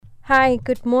Hi,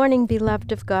 good morning,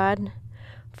 beloved of God.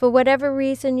 For whatever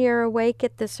reason you're awake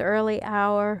at this early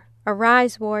hour,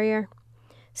 arise, warrior.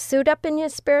 Suit up in your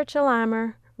spiritual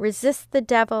armor, resist the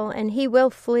devil, and he will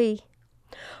flee.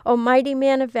 O mighty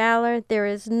man of valor, there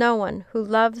is no one who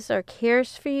loves or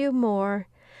cares for you more,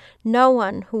 no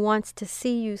one who wants to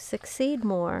see you succeed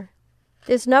more.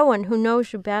 There's no one who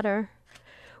knows you better.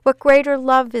 What greater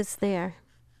love is there?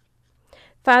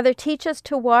 Father, teach us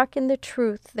to walk in the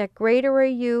truth that greater are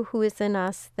you who is in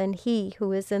us than he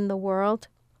who is in the world.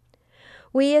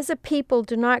 We as a people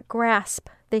do not grasp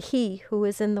the he who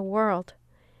is in the world.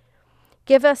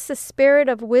 Give us the spirit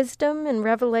of wisdom and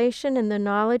revelation in the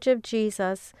knowledge of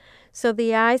Jesus, so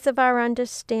the eyes of our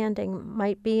understanding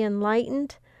might be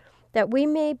enlightened, that we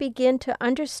may begin to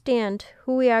understand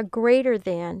who we are greater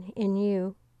than in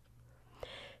you.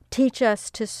 Teach us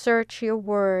to search your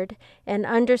word and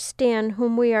understand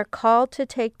whom we are called to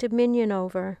take dominion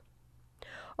over.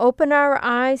 Open our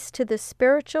eyes to the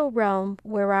spiritual realm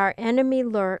where our enemy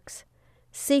lurks,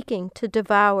 seeking to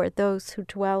devour those who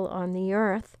dwell on the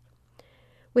earth.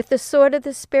 With the sword of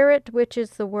the Spirit, which is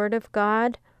the word of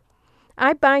God,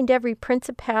 I bind every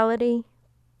principality,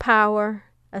 power,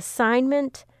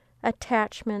 assignment,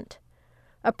 attachment,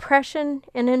 oppression,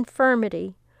 and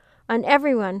infirmity on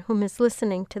everyone whom is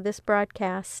listening to this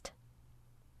broadcast.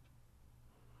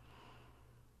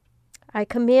 I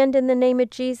command in the name of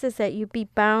Jesus that you be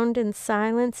bound and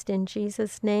silenced in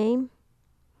Jesus' name.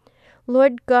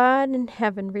 Lord God in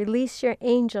heaven, release your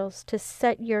angels to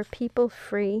set your people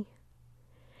free.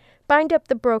 Bind up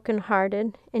the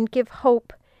brokenhearted and give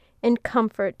hope and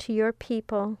comfort to your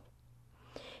people.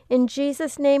 In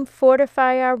Jesus' name,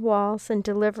 fortify our walls and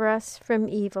deliver us from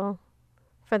evil.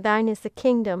 For thine is the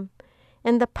kingdom,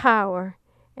 and the power,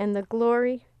 and the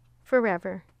glory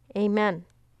forever. Amen.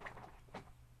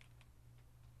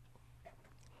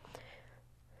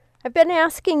 I've been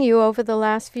asking you over the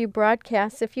last few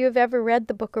broadcasts if you have ever read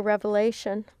the book of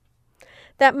Revelation.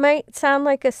 That might sound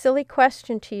like a silly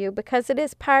question to you because it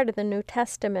is part of the New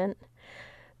Testament.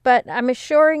 But I'm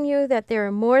assuring you that there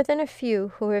are more than a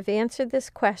few who have answered this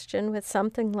question with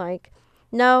something like,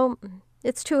 "No,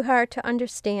 it's too hard to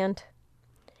understand.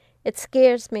 It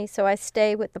scares me, so I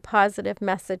stay with the positive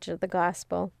message of the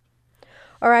gospel."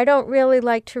 Or, "I don't really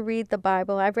like to read the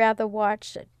Bible. I'd rather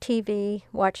watch TV,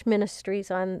 watch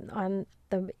ministries on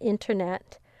the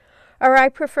internet. Or, I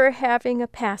prefer having a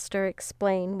pastor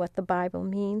explain what the Bible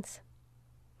means."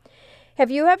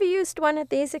 Have you ever used one of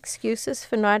these excuses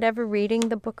for not ever reading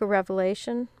the book of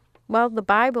Revelation? Well, the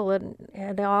Bible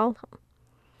and all.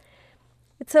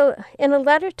 In a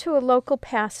letter to a local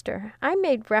pastor, I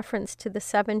made reference to the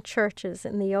 7 churches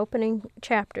in the opening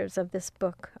chapters of this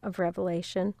book of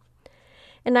Revelation.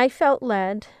 And I felt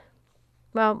led,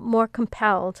 more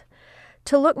compelled,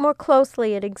 to look more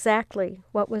closely at exactly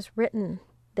what was written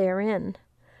therein.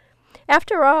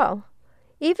 After all,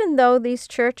 even though these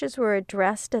churches were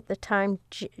addressed at the time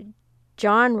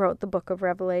John wrote the book of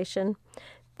Revelation,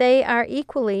 they are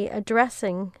equally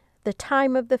addressing the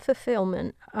time of the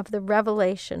fulfillment of the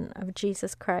revelation of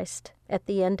Jesus Christ at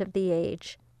the end of the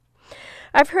age.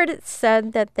 I've heard it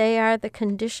said that they are the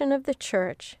condition of the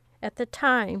church at the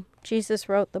time Jesus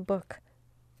wrote the book.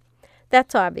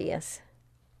 That's obvious.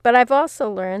 But I've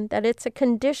also learned that it's a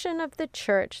condition of the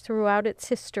church throughout its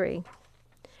history.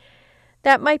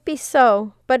 That might be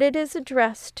so, but it is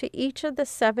addressed to each of the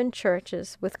 7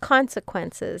 churches with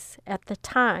consequences at the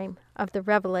time of the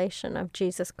revelation of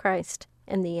Jesus Christ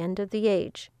and the end of the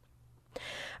age.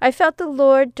 I felt the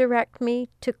Lord direct me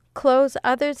to close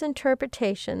others'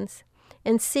 interpretations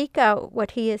and seek out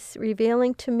what he is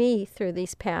revealing to me through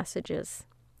these passages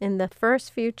in the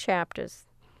first few chapters.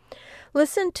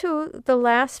 Listen to the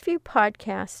last few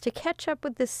podcasts to catch up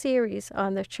with the series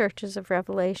on the churches of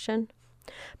Revelation.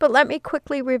 But let me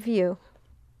quickly review.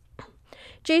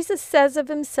 Jesus says of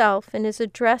himself in his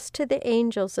address to the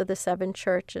angels of the 7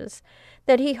 churches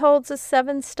that he holds the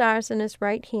 7 stars in his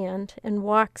right hand and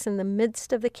walks in the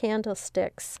midst of the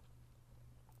candlesticks.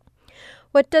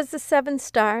 What does the 7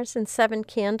 stars and 7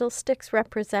 candlesticks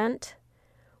represent?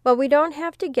 Well, we don't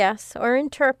have to guess or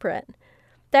interpret.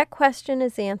 That question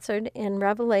is answered in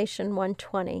Revelation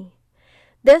 1:20.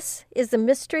 "This is the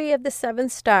mystery of the 7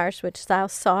 stars which thou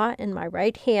saw in my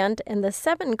right hand and the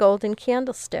 7 golden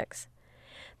candlesticks.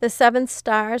 The 7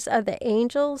 stars are the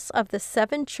angels of the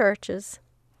 7 churches,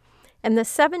 and the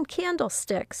 7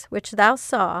 candlesticks which thou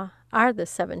saw are the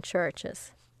 7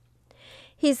 churches.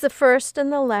 He's the first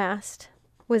and the last,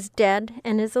 was dead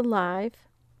and is alive.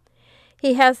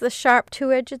 He has the sharp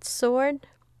 2-edged sword.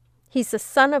 He's the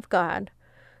Son of God,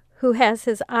 who has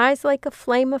his eyes like a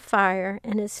flame of fire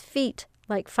and his feet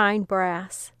like fine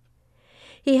brass.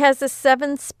 He has the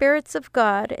 7 spirits of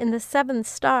God and the 7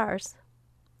 stars.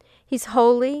 He's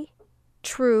holy,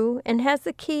 true, and has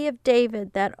the key of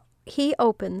David that he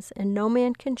opens and no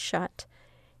man can shut,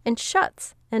 and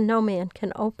shuts and no man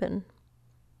can open.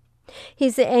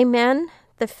 He's the Amen,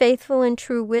 the faithful and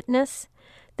true witness,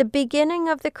 the beginning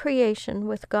of the creation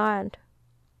with God.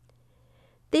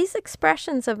 These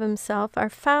expressions of himself are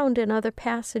found in other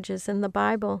passages in the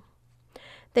Bible.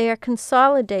 They are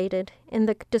consolidated in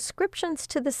the descriptions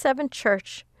to the 7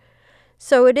 churches,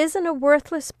 so it isn't a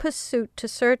worthless pursuit to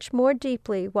search more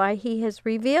deeply why he has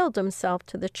revealed himself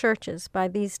to the churches by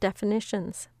these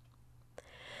definitions.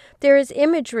 There is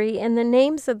imagery in the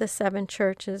names of the 7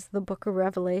 churches, the book of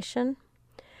Revelation.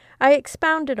 I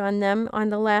expounded on them on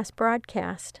the last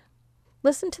broadcast.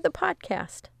 Listen to the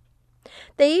podcast.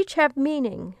 They each have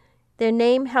meaning. Their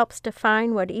name helps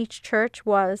define what each church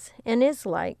was and is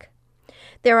like.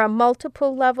 There are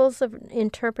multiple levels of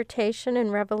interpretation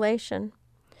and revelation.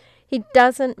 He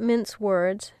doesn't mince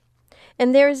words,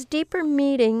 and there is deeper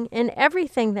meaning in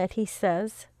everything that he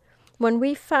says. When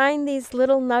we find these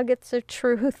little nuggets of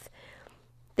truth,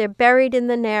 they're buried in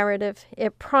the narrative.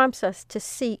 It prompts us to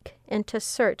seek and to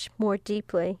search more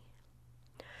deeply.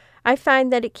 I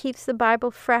find that it keeps the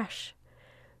Bible fresh.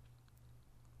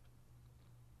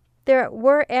 There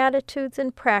were attitudes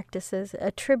and practices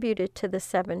attributed to the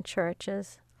 7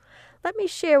 churches. Let me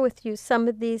share with you some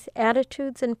of these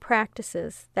attitudes and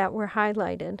practices that were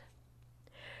highlighted.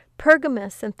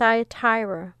 Pergamos and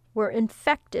Thyatira were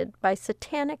infected by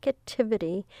satanic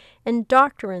activity and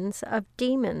doctrines of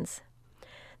demons.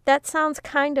 That sounds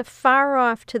kind of far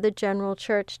off to the general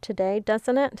church today,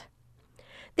 doesn't it?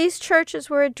 These churches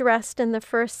were addressed in the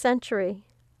 1st century.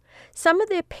 Some of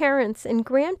their parents and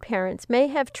grandparents may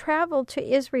have traveled to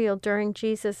Israel during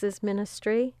Jesus'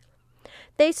 ministry.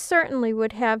 They certainly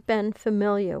would have been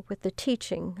familiar with the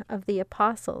teaching of the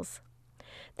apostles.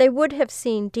 They would have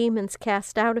seen demons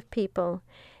cast out of people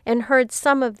and heard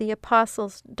some of the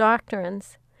apostles'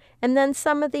 doctrines, and then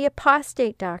some of the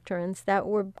apostate doctrines that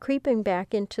were creeping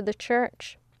back into the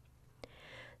church.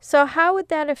 So how would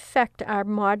that affect our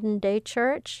modern-day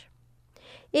church?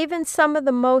 Even some of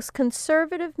the most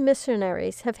conservative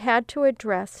missionaries have had to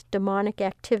address demonic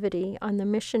activity on the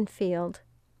mission field.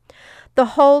 The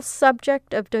whole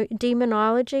subject of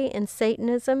demonology and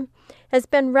Satanism has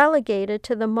been relegated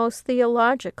to the most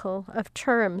theological of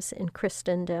terms in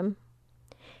Christendom.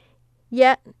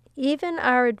 Yet, even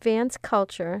our advanced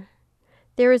culture,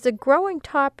 there is a growing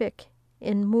topic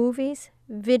in movies,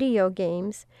 video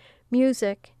games,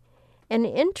 music, and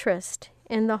interest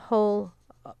in the whole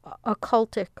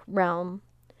occultic realm.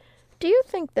 Do you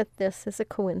think that this is a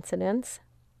coincidence?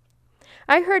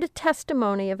 I heard a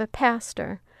testimony of a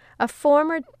pastor, a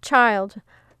former child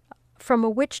from a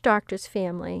witch doctor's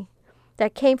family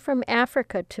that came from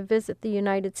Africa to visit the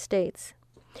United States,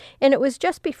 and it was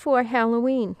just before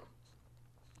Halloween.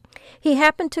 He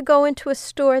happened to go into a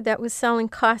store that was selling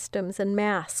costumes and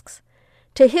masks.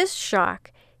 To his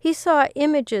shock, he saw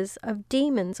images of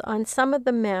demons on some of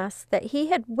the masks that he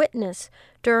had witnessed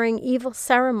during evil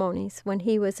ceremonies when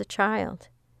he was a child.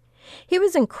 He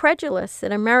was incredulous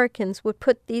that Americans would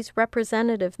put these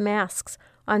representative masks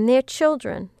on their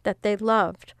children that they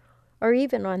loved, or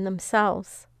even on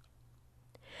themselves.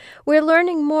 We're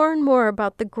learning more and more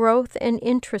about the growth and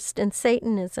interest in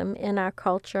Satanism in our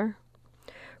culture.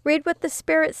 Read what the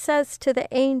Spirit says to the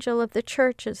angel of the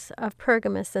churches of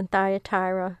Pergamos and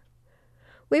Thyatira.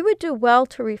 We would do well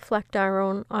to reflect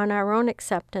on our own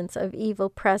acceptance of evil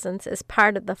presence as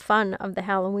part of the fun of the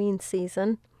Halloween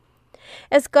season.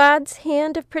 As God's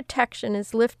hand of protection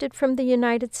is lifted from the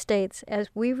United States as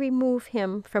we remove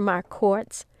him from our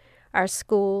courts, our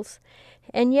schools,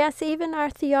 and yes, even our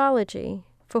theology,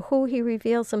 for who he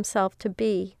reveals himself to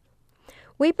be,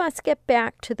 we must get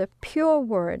back to the pure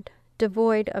word,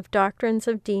 devoid of doctrines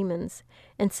of demons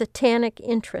and satanic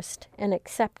interest and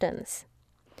acceptance.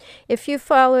 If you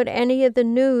followed any of the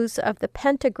news of the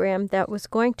pentagram that was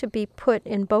going to be put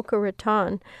in Boca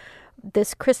Raton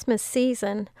this Christmas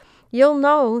season, you'll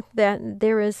know that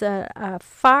there is a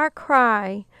far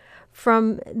cry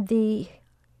from the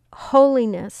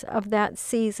holiness of that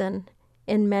season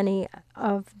in many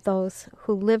of those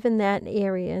who live in that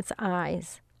area's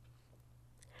eyes.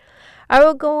 I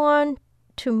will go on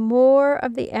to more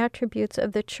of the attributes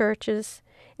of the churches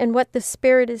and what the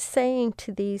Spirit is saying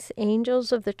to these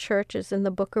angels of the churches in the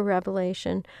book of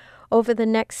Revelation over the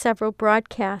next several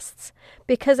broadcasts,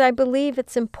 because I believe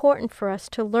it's important for us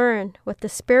to learn what the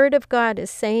Spirit of God is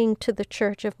saying to the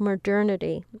church of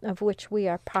modernity, of which we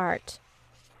are part.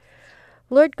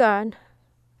 Lord God,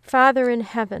 Father in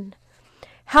heaven,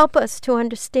 Help us to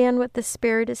understand what the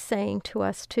Spirit is saying to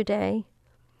us today.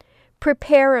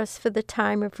 Prepare us for the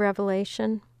time of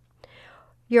revelation.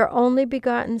 Your only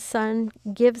begotten Son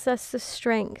gives us the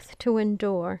strength to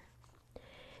endure.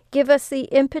 Give us the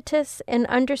impetus and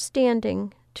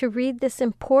understanding to read this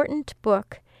important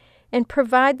book and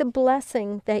provide the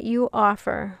blessing that you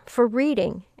offer for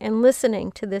reading and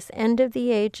listening to this end of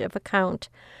the age of account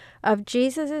of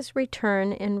Jesus'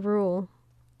 return and rule.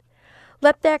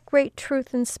 Let that great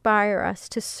truth inspire us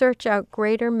to search out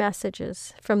greater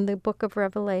messages from the book of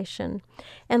Revelation,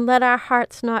 and let our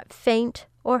hearts not faint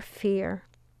or fear,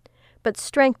 but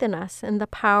strengthen us in the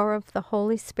power of the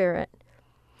Holy Spirit.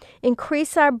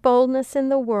 Increase our boldness in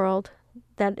the world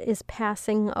that is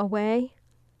passing away.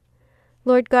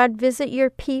 Lord God, visit your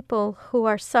people who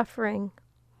are suffering.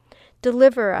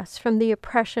 Deliver us from the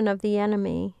oppression of the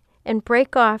enemy and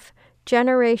break off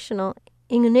generational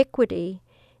iniquity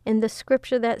in the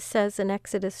scripture that says in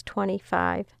Exodus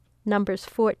 25, Numbers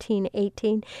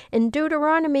 14:18, and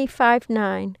Deuteronomy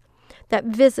 5:9, that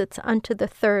visits unto the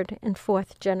third and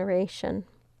fourth generation.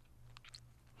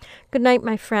 Good night,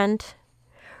 my friend.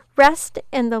 Rest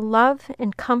in the love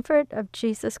and comfort of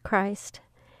Jesus Christ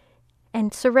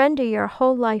and surrender your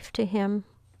whole life to Him.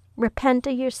 Repent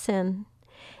of your sin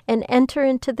and enter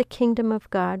into the kingdom of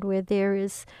God, where there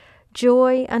is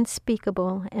joy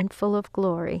unspeakable and full of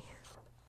glory.